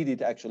 we did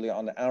it actually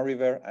on the Anne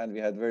River and we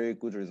had very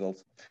good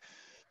results.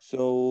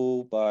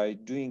 So by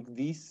doing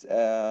this,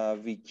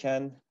 we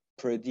can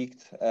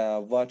predict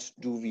what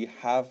do we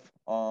have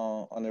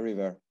on a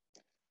river.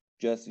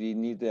 Just we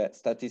need the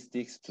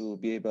statistics to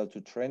be able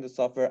to train the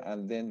software,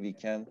 and then we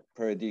can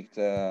predict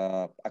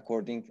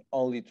according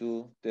only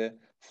to the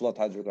flood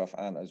hydrograph.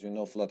 And as you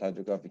know, flood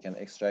hydrograph, we can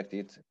extract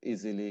it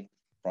easily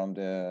from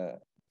the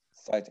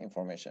site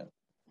information.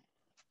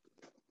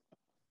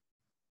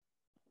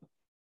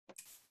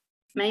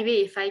 Maybe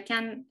if I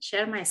can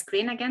share my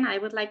screen again, I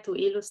would like to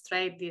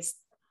illustrate this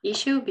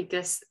issue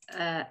because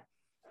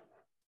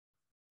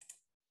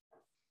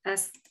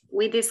as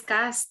we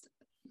discussed,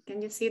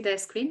 can you see the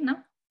screen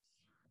now?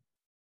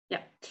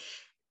 Yeah.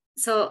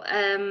 So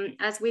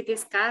as we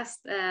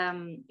discussed,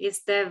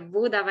 is the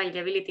wood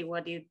availability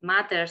what it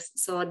matters.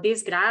 So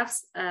these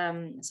graphs,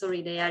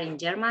 sorry, they are in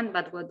German,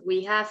 but what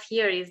we have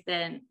here is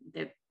the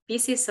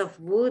pieces of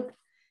wood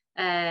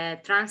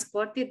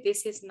transported.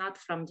 This is not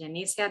from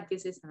Genesia.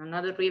 This is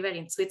another river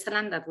in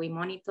Switzerland that we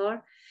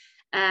monitor.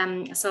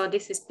 So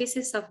this is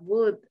pieces of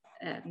wood.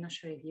 I'm not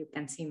sure if you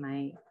can see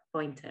my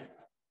pointer.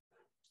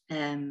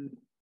 Can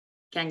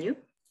you?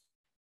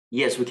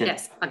 Yes, we can.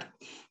 Yes,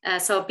 okay.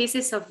 So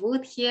pieces of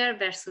wood here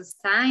versus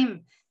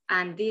time,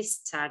 and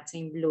these charts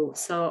in blue.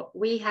 So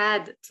we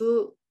had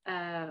two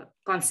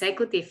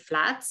consecutive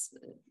floods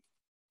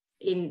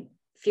in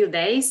few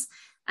days,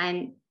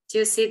 and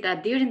you see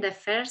that during the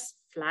first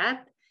flood,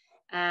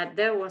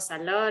 there was a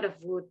lot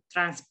of wood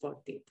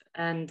transported.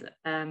 And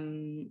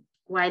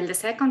while the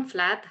second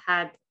flood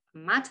had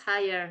much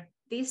higher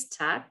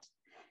discharge,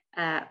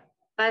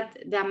 but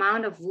the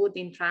amount of wood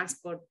in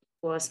transport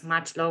was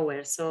much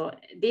lower. So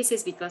this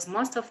is because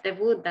most of the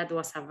wood that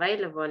was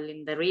available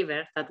in the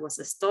river, that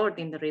was stored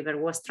in the river,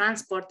 was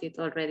transported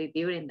already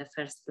during the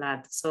first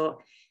flood.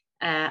 So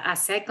a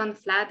second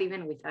flood,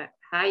 even with a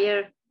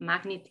higher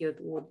magnitude,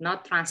 would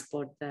not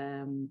transport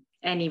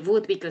any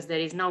wood because there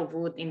is no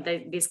wood. In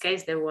this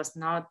case, there was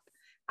not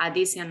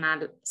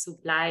additional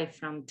supply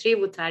from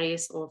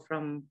tributaries or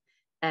from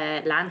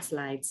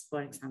landslides,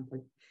 for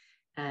example.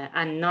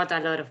 And not a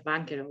lot of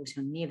bank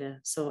erosion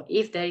neither. So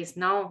if there is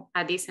no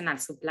additional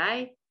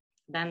supply,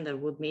 then there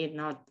would be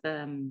not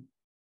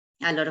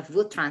a lot of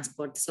wood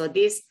transport. So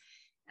this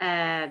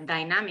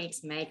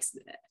dynamics makes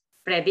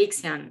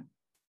prediction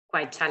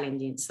quite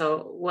challenging. So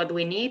what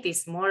we need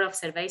is more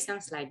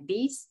observations like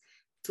this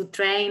to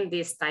train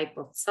this type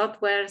of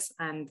softwares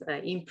and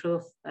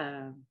improve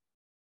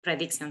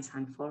predictions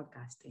and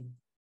forecasting.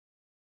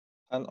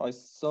 And I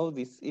saw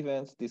this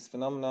event, this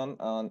phenomenon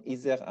on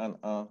Isère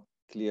and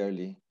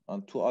clearly.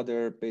 On two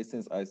other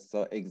basins, I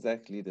saw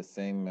exactly the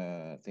same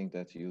thing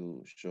that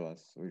you show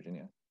us,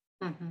 Virginia.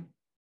 Mm-hmm.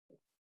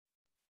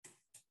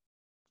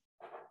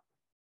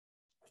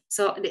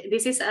 So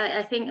this is,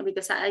 I think,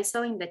 because I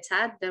saw in the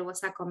chat, there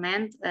was a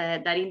comment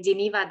that in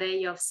Geneva,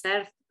 they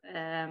observed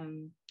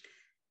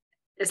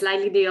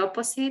slightly the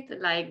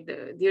opposite, like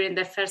during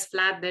the first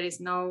flood, there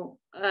is no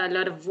a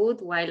lot of wood,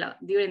 while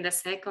during the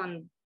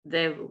second,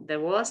 there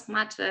was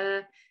much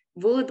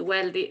wood.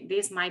 Well,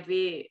 this might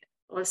be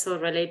also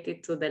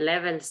related to the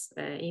levels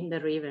in the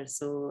river,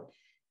 so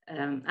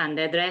and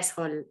the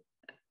threshold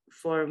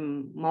for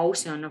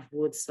motion of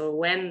wood. So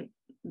when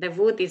the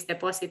wood is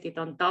deposited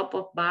on top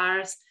of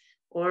bars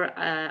or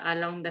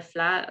along the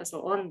flood,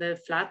 so on the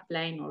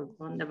floodplain or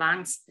on the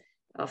banks,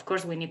 of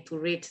course we need to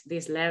reach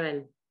this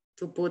level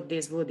to put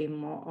this wood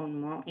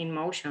in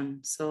motion.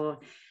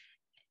 So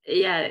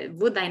yeah,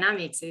 wood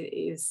dynamics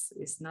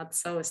is not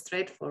so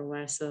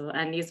straightforward. So,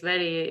 and it's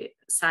very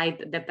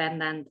site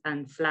dependent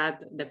and flood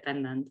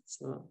dependent.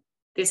 So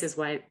this is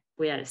why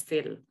we are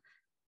still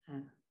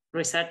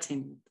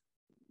researching.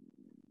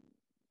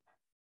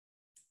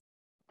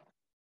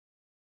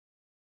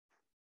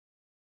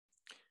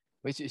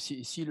 Oui,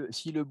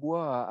 si le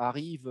bois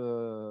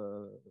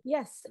arrive.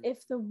 Yes,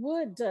 if the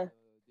wood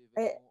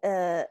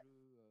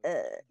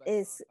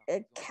is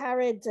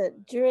carried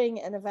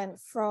during an event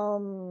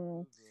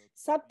from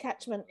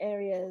subcatchment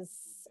areas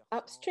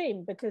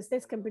upstream, because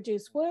this can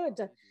produce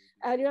wood.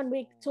 Earlier on,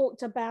 we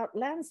talked about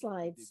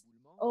landslides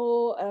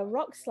or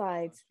rock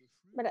slides,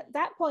 but at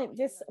that point,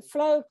 this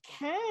flow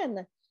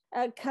can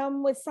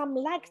come with some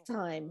lag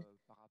time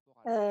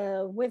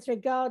with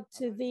regard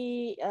to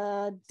the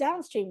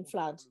downstream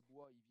flood.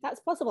 That's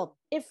possible.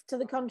 If, to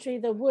the contrary,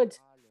 the wood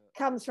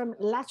comes from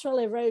lateral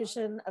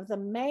erosion of the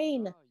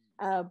main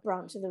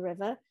branch of the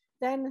river,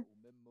 then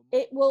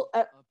it will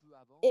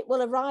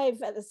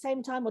arrive at the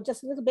same time or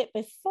just a little bit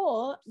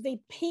before the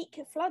peak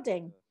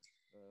flooding.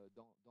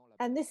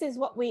 And this is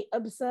what we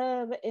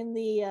observe in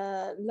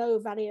the low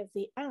valley of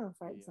the Ain,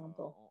 for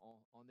example.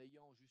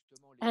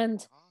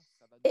 And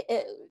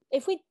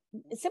if we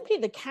simply,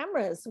 the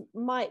cameras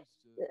might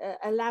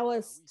allow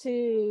us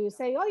to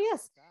say, oh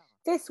yes,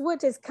 this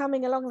wood is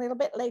coming along a little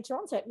bit later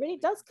on. So it really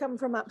does come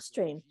from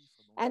upstream.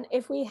 And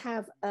if we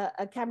have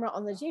a camera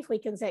on the Gif, we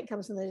can say it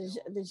comes from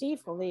the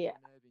Gif or the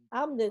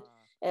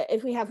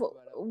if we have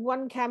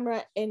one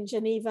camera in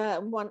Geneva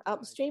and one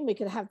upstream, we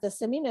could have the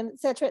Semine, and et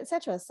cetera, et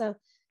cetera. So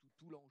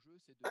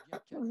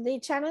the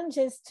challenge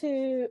is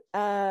to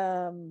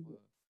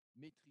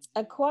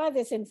acquire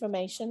this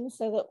information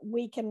so that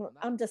we can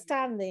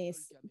understand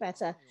these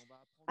better.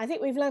 I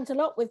think we've learned a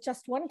lot with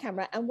just one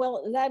camera, and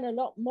we'll learn a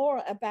lot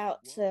more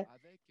about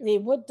the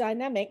wood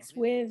dynamics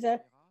with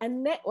a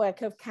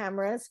network of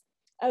cameras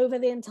over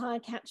the entire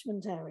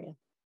catchment area.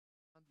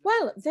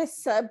 Well,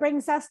 this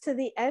brings us to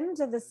the end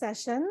of the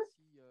session.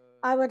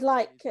 I would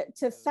like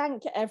to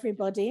thank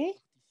everybody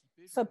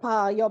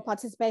for your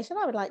participation.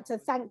 I would like to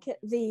thank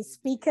the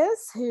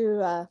speakers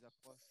who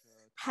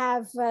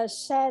have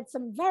shared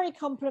some very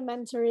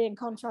complementary and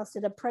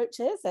contrasted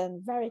approaches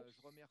and very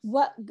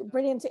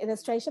brilliant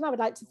illustration. I would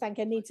like to thank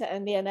Anita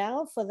and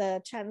Lionel for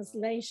the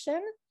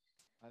translation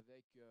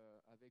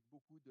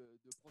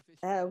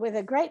with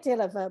a great deal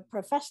of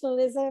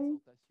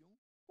professionalism,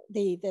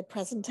 the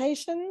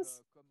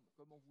presentations.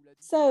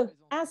 So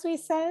as we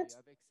said,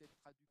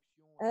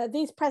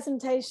 these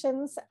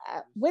presentations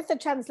with the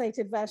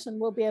translated version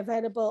will be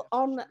available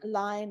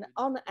online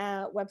on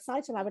our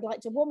website. And I would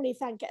like to warmly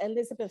thank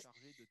Elizabeth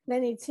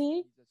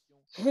Lenity,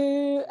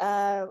 who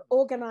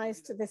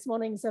organized this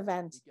morning's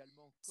event.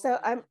 So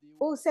I'm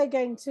also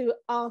going to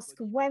ask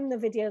when the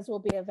videos will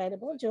be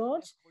available,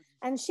 George,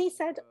 and she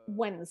said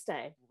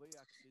Wednesday.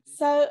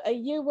 So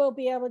you will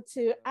be able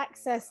to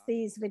access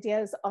these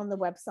videos on the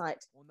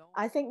website.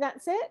 I think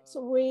that's it.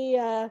 We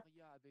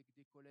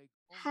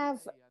have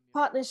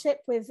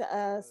partnership with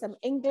some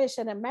English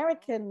and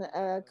American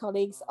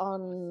colleagues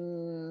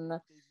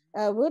on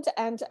wood,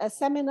 and a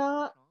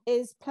seminar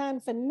is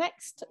planned for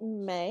next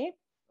May.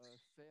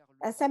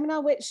 A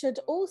seminar which should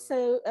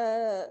also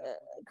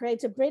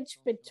create a bridge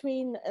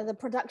between the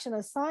production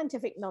of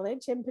scientific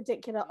knowledge, in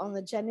particular on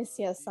the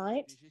Genesia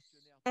site,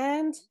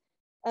 and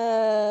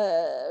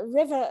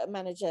river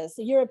managers,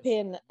 the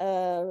European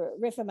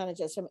river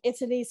managers from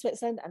Italy,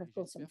 Switzerland, and of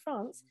course from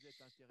France.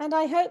 And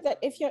I hope that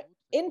if you're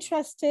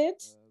interested,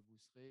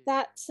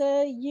 that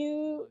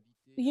you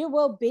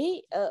will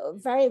be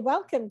very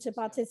welcome to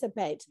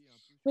participate.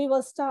 We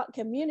will start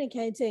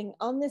communicating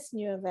on this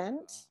new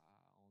event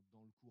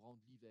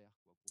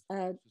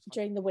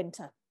during the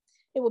winter.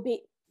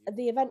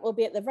 The event will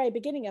be at the very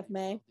beginning of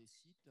May,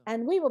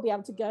 and we will be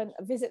able to go and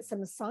visit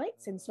some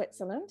sites in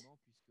Switzerland,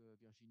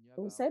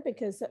 also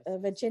because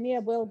Virginia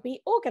will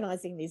be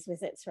organizing these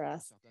visits for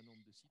us.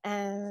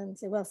 And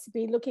we'll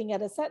be looking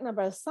at a certain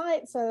number of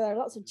sites, so there are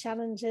lots of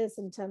challenges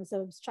in terms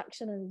of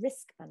obstruction and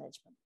risk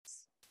management.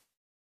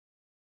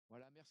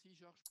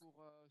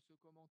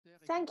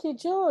 Thank you,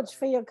 George,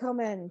 for your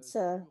comment.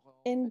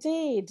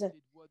 Indeed,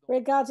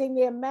 regarding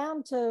the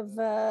amount of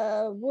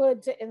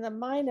wood in the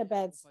minor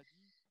beds,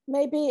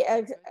 maybe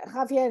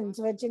Javier and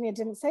Virginia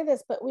didn't say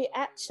this, but we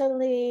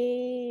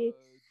actually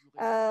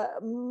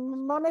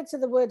monitor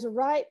the wood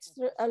right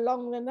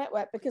along the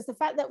network, because the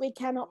fact that we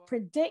cannot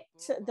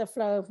predict the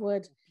flow of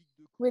wood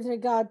with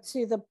regard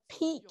to the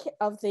peak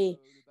of the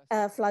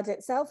flood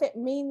itself, it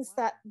means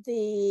that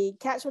the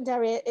catchment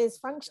area is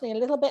functioning a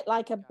little bit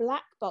like a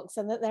black box,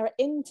 and that there are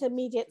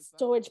intermediate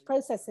storage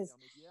processes.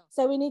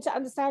 So we need to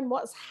understand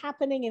what's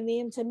happening in the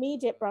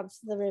intermediate branches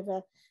of the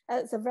river.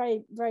 It's a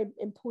very, very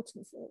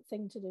important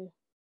thing to do.